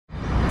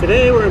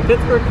Today we're in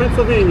Pittsburgh,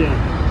 Pennsylvania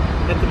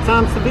at the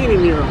Tom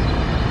Savini mural.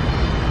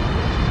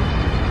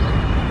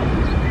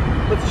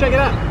 Let's check it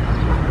out.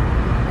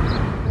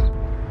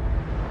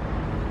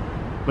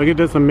 Look at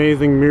this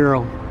amazing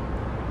mural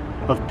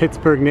of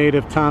Pittsburgh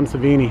native Tom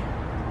Savini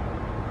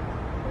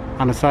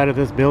on the side of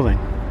this building.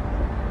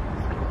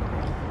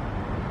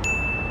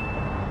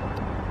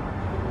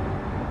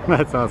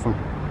 That's awesome.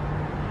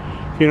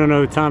 If you don't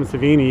know who Tom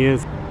Savini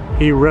is,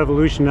 he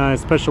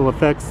revolutionized special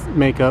effects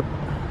makeup.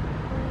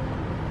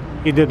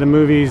 He did the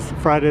movies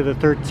Friday the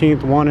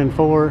 13th 1 and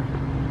 4.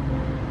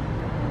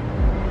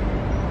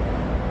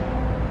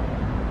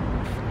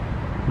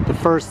 The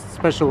first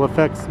special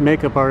effects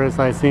makeup artist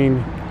I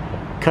seen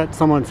cut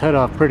someone's head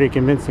off pretty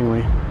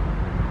convincingly.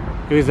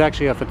 He was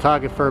actually a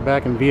photographer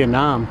back in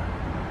Vietnam,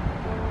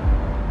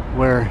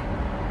 where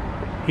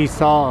he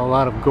saw a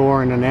lot of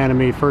gore and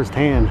anatomy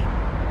firsthand,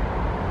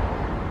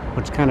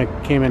 which kind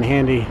of came in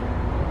handy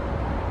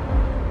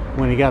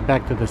when he got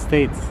back to the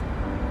States,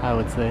 I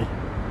would say.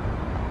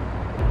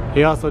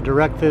 He also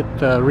directed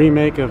the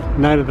remake of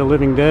Night of the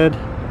Living Dead,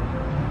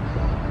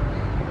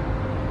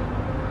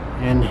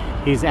 and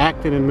he's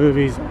acted in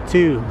movies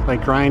too,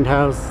 like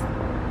Grindhouse,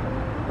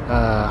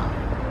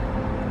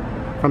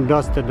 From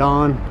Dusk to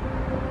Dawn.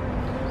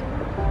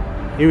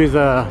 He was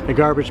the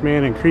garbage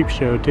man in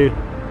Creepshow too.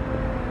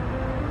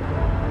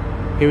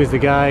 He was the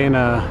guy in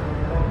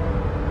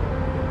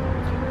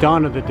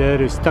Dawn of the Dead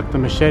who stuck the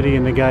machete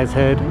in the guy's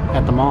head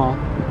at the mall.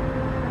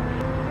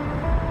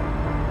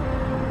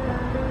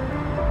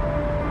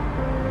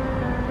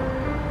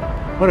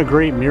 What a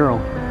great mural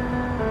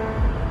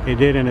he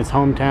did in his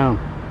hometown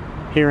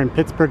here in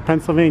Pittsburgh,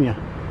 Pennsylvania.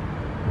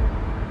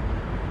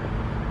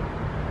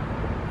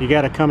 You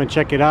gotta come and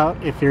check it out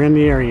if you're in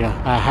the area.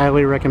 I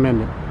highly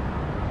recommend it.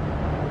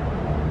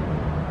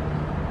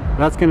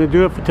 That's gonna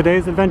do it for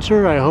today's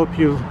adventure. I hope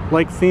you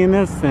like seeing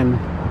this, and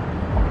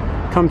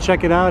come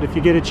check it out if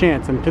you get a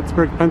chance in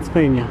Pittsburgh,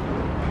 Pennsylvania.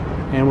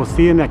 And we'll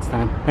see you next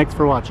time. Thanks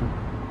for watching.